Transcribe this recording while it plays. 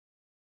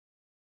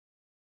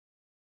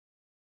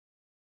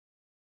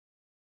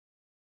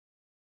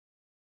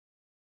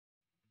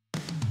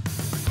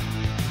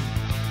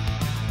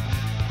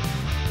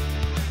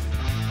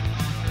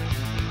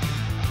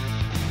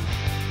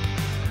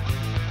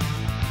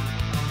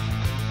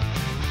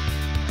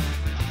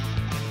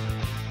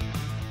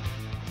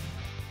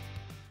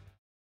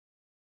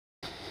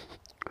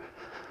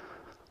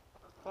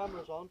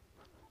cameras on.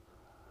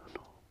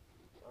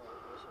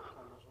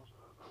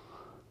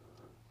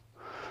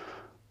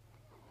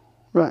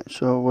 Right,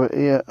 so we're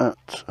here at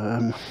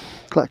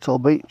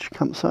Clachtol Beach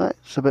campsite.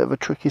 It's a bit of a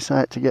tricky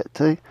site to get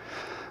to.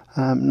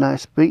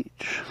 Nice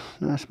beach,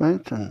 nice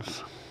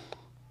mountains.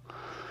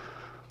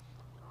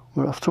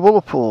 We're off to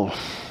Ullapool,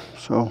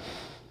 so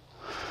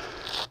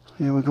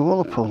here we go,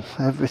 Ullapool.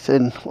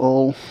 Everything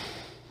all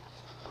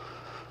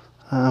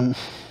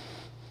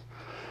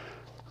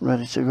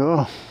ready to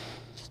go.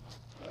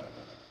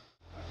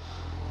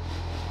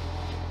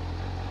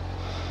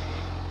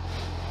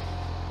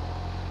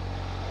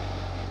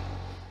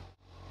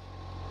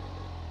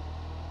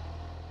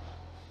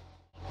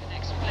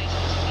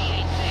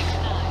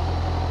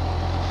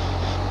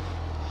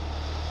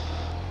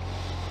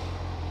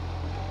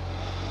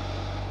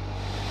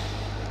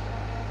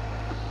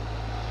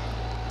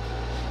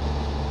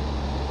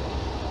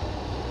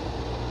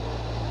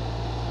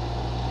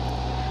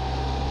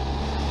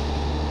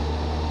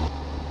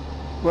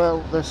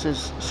 Well, this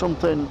is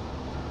something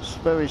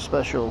very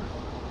special.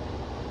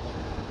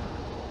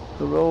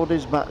 The road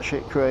is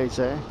batshit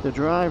crazy, the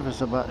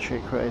drivers are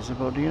batshit crazy,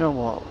 but do you know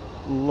what?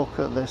 Look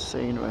at this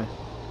scenery.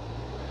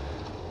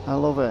 I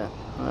love it.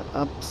 I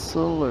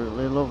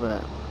absolutely love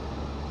it.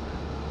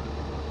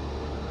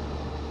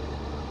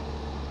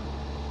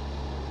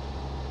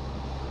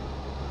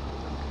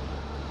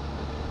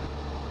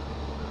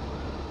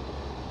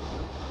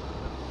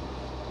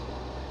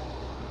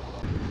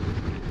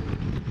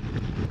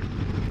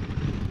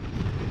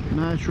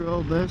 Nice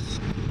road this.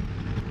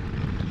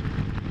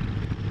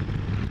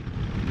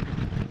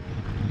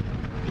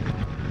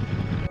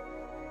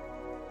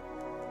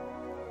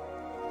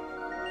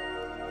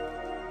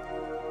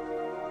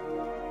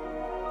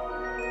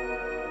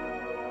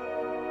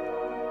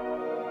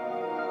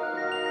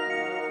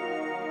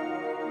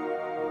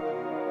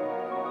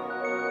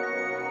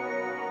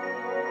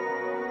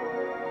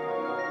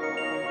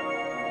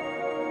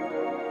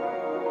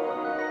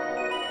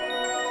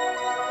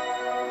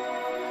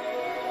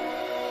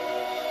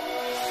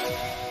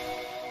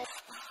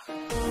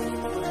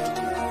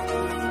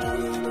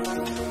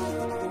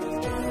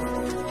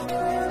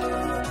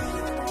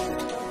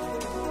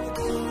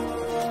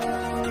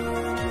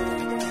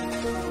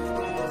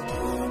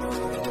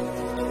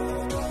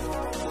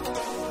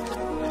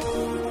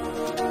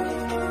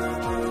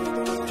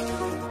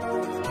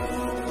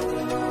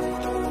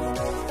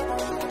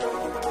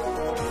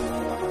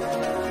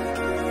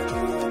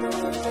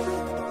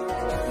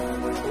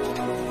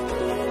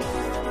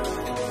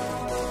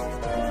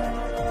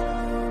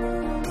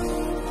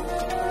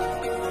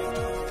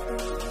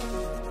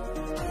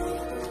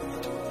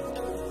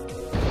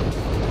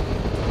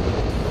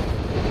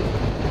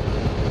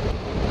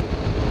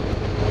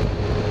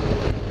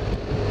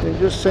 It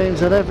just seems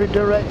that every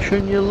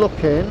direction you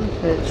look in,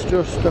 it's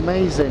just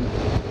amazing.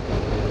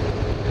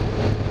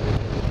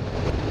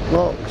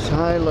 Rocks,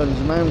 highlands,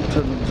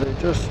 mountains, it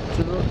just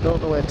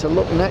don't know where to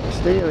look next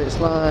here. It's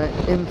like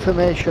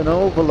information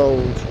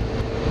overload.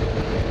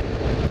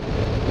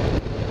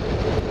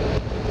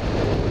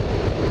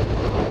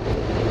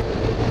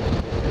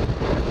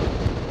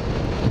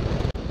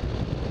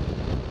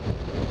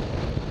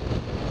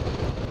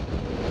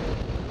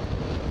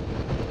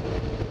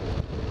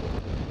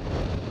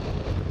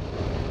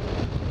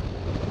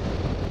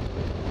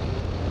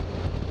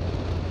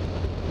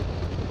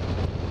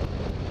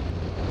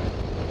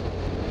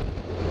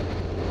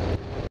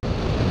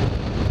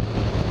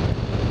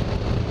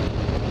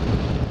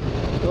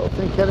 I don't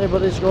think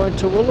anybody's going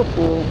to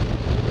Ullapool.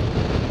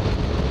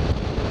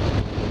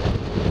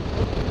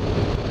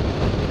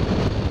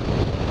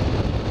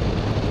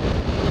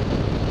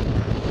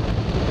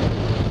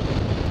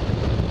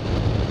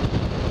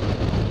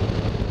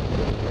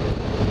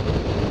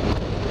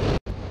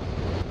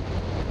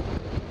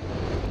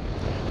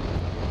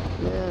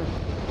 Yeah,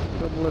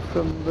 probably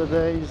from the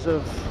days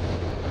of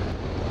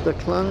the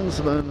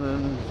clansmen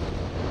and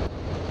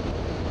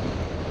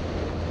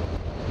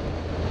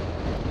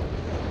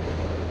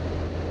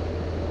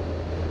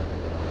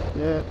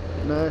yeah,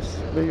 nice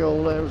big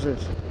old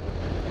houses.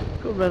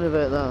 Could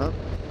renovate that.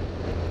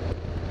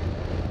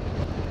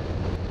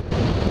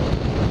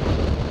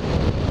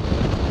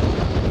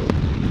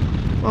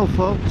 Well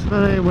folks,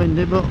 very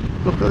windy, but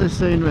look at the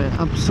scenery,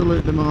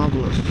 absolutely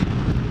marvellous.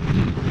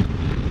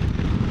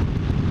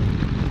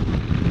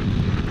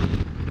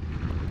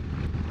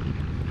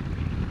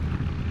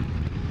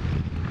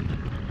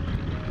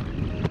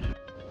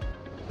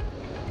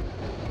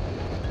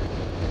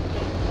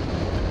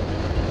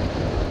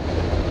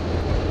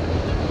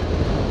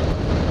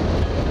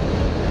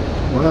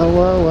 Well,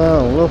 well,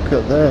 well, look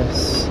at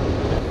this.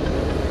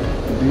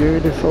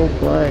 Beautiful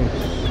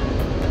place.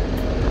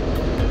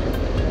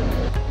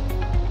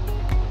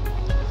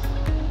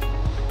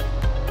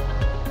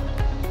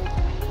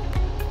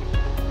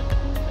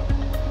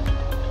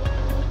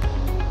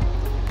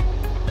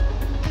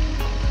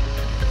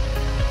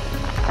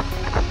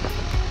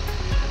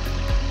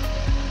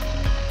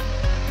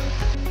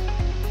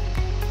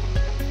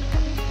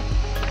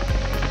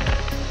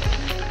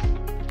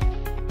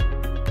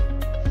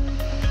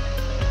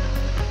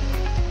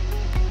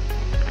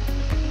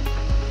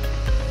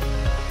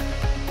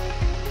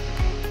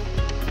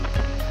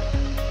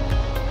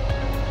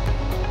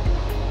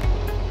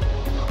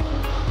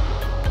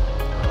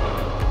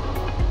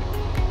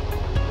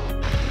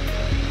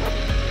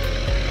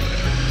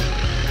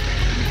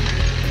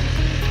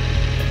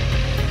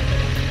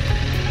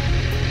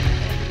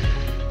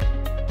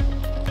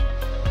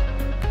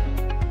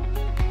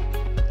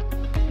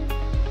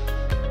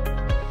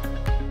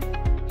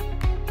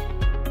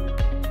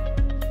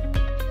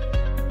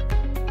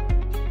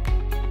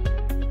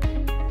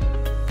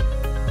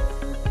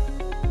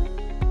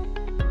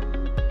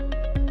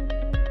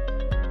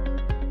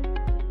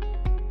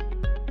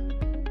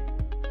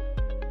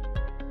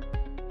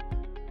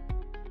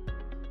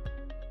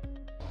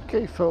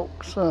 Okay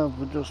folks,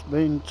 we've just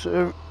been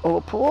to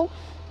Ullapool.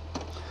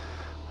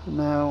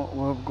 Now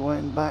we're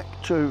going back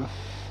to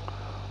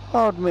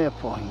Ardmair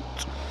Point.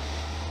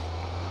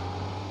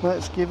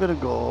 Let's give it a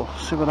go,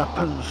 see what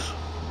happens.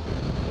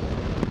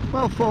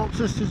 Well folks,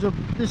 this is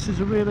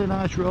a really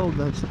nice road.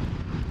 Look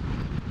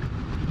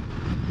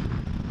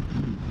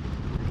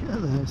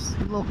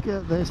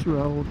at this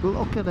road,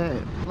 look at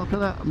it, look at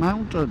that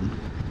mountain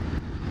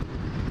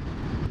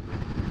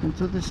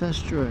into this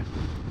estuary.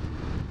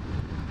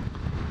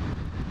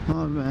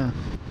 Ardmair,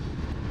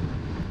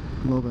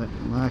 love it,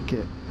 like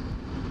it.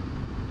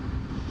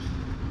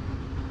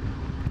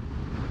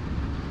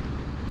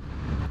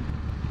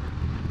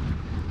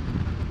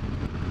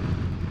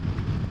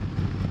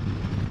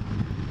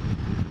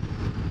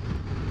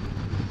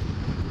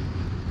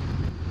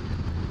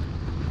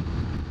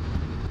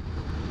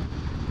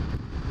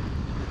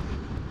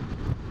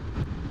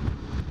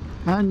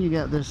 And you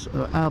get this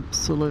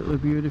absolutely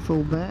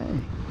beautiful bay.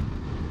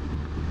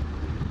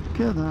 Look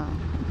at that.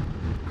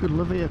 Could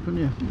live here, couldn't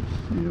you?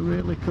 You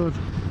really could.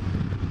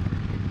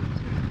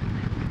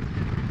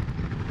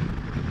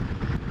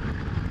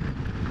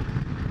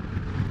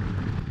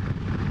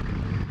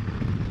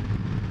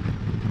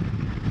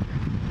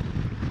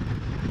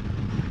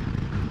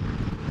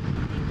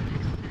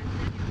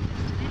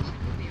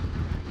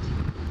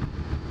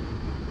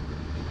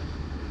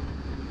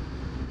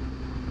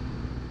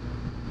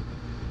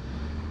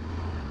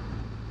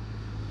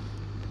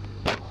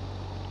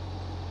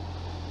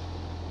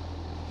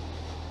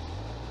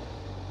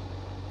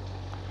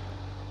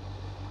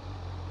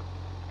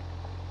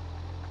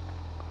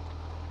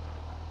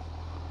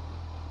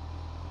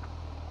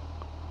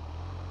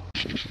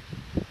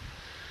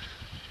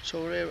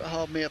 So we're here at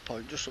Ardmair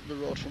Point, just up the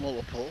road from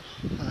Ullapool.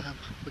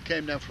 We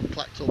came down from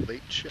Clachtol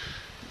beach,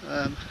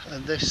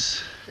 and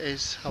this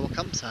is our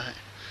campsite.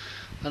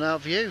 And our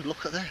view,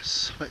 look at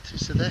this, wait till you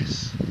see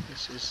this.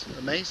 This is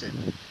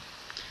amazing.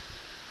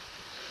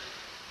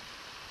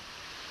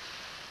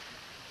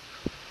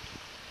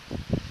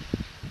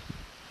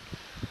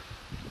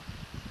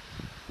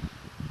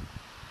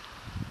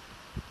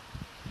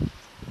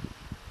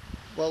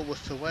 Well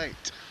worth the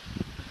wait.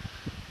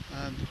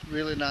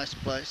 Really nice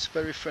place,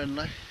 very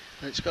friendly,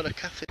 and it's got a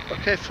cafe.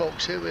 Okay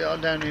folks, here we are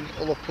down in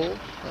Ullapool.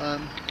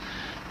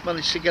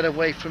 Managed to get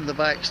away from the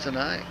bikes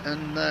tonight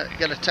and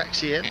get a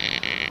taxi in.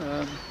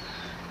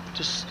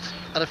 Just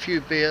had a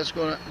few beers,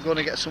 going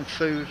to get some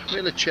food,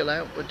 really chill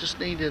out. We just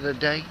needed a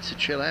day to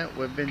chill out.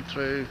 We've been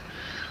through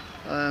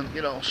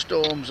you know,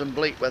 storms and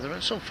bleak weather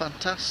and some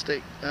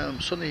fantastic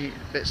sunny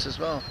bits as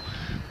well.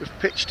 We've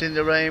pitched in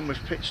the rain,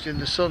 we've pitched in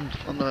the sun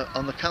on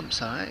the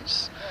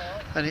campsites,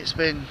 and it's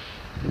been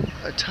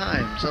at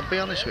times, I'll be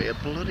honest with you,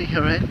 bloody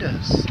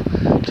horrendous,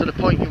 to the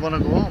point you want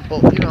to go on,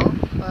 but you know,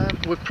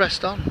 we've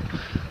pressed on,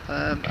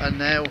 and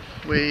now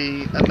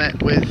we are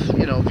met with,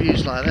 you know,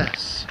 views like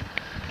this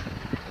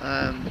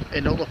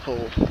in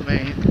Ullapool. I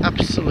mean,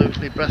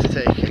 absolutely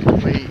breathtaking.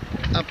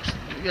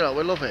 You know,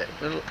 we love it.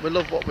 We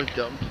love what we've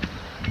done.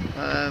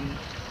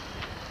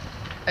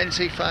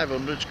 NC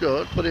 500's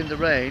good, but in the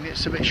rain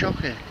it's a bit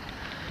shocking.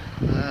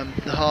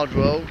 The hard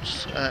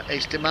roads,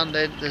 it's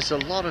demanding. There's a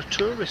lot of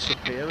tourists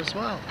up here as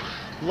well.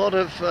 A lot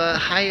of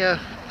higher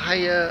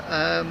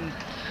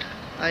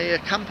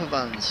camper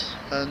vans,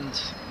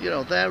 and you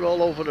know, they're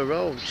all over the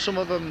road. Some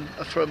of them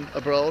are from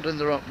abroad and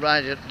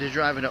they're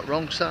driving up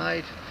wrong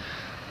side,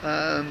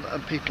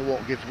 and people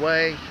won't give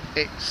way.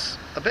 It's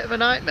a bit of a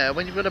nightmare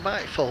when you've got a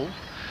bike full.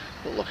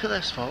 But look at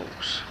this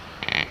folks.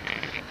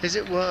 Is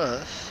it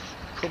worth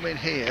coming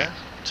here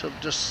to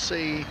just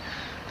see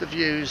the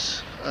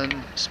views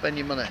and spend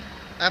your money?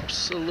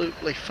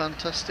 Absolutely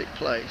fantastic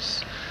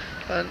place.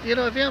 And you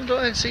know, if you haven't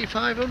done NC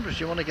 500s,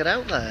 you want to get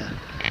out there,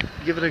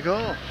 give it a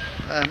go,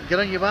 get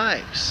on your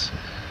bikes.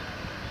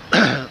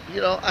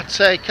 You know, I'd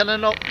say, can a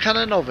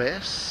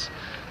novice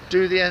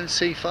do the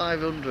NC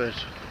 500?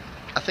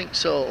 I think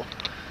so.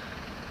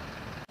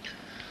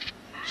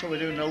 So we're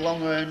doing a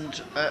long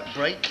earned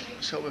break,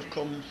 so we've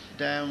come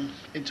down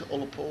into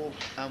Ullapool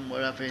and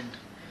we're having,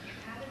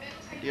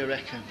 what do you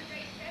reckon?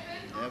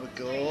 There we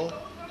go.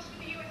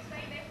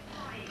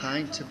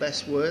 Pint to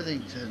Best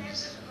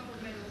Worthingtons.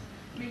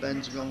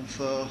 Ben's gone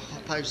for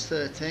Hop House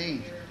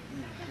 13.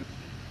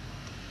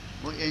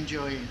 What are you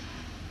enjoying?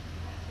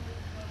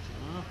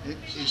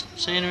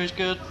 Scenery's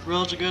good,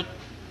 roads are good,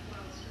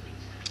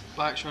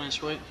 bike's running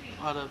sweet.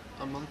 I had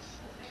a month.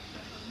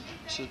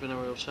 This has been a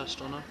real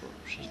test on her, but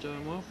she's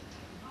doing well.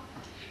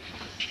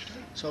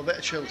 So a bit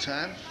of chill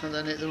time and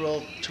then hit the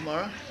road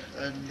tomorrow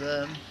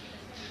and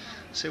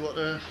see what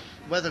the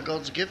weather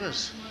gods give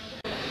us.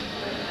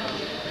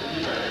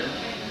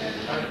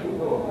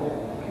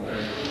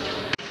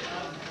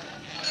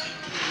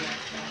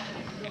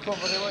 Come on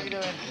buddy, what are you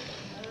doing?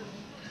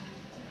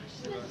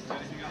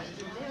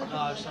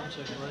 No, it's not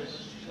too please.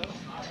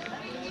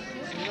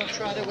 You're going to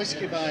try the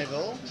Whiskey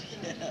Bible?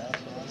 Yeah.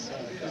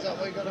 Is that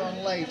what you got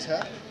on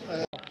later?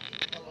 That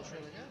looks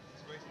really good.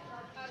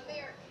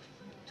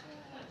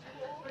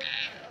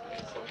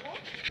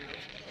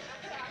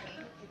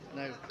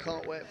 Now,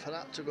 can't wait for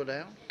that to go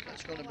down.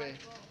 That's going to be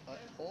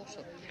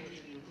awesome.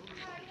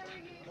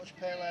 Much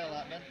pale ale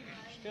that then?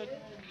 It's good.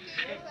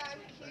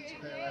 That's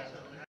pale ale.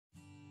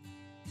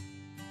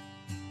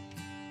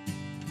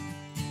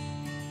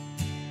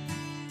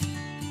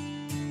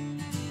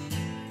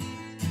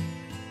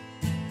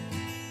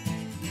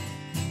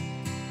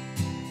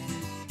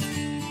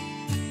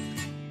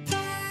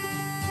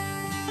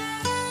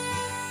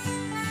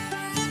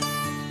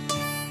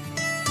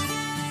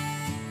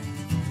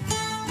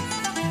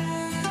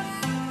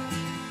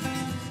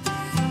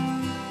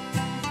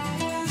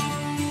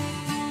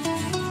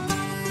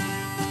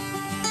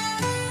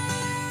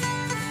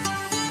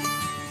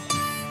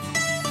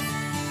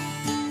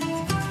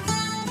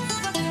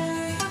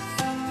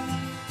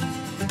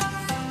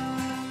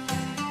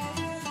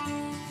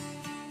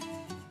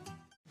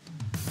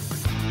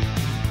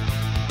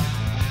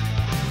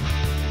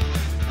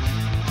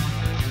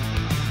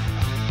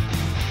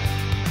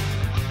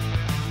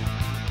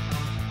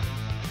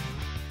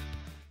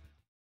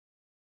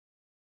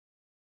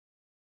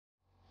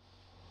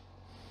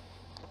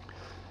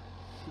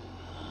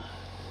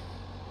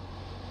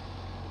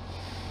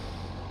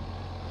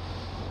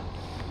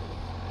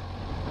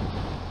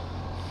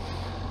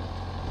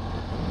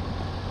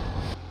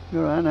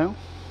 You're right now.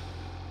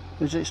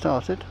 Is it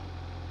started?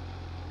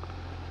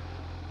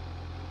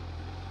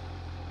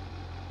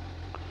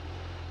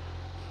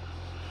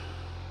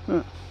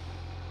 Yeah.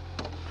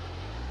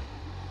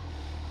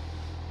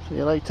 See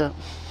you later.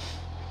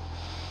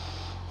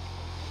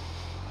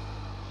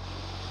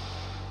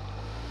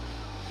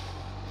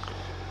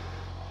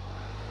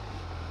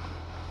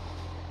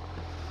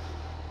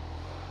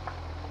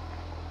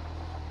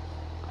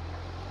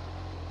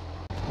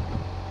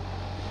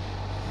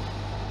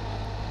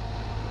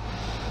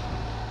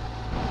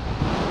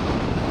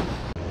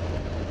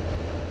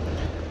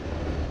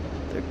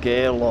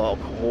 Gaylord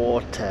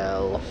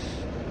Hotel,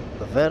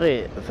 a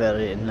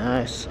very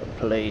nice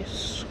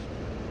place.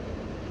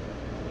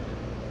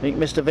 I think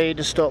Mr.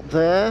 Vader stopped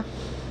there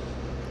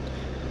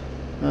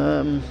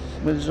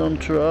with his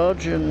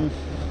entourage and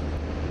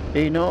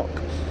Enoch.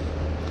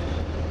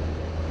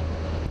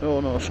 Oh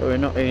no, sorry,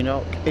 not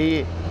Enoch,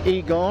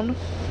 Egon.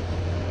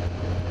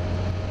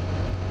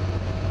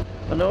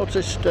 I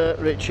noticed,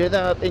 Richie,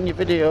 that in your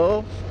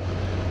video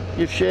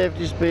you've shaved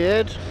his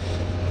beard.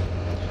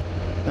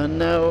 And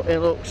now it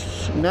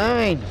looks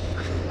 9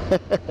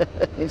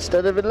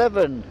 instead of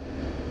 11.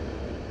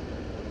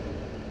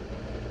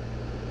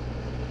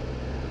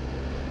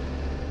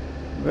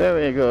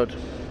 Very good.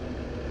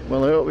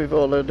 Well, I hope we've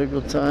all had a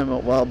good time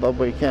at Wild Bob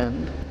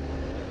Weekend,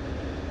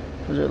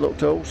 because it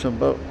looked awesome,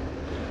 but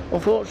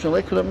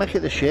unfortunately couldn't make it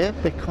this year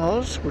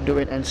because we're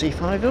doing NC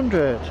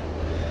 500.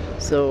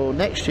 So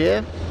next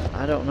year,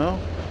 I don't know,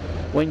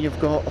 when you've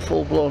got a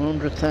full-blown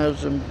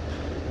 100,000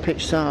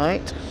 pitch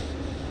site,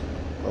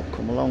 well,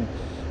 come along,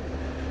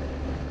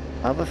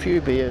 have a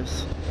few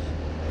beers,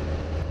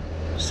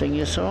 sing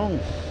your song.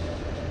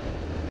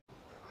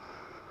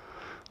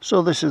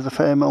 So this is the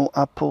famous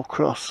Ullapool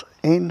Cross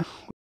Inn,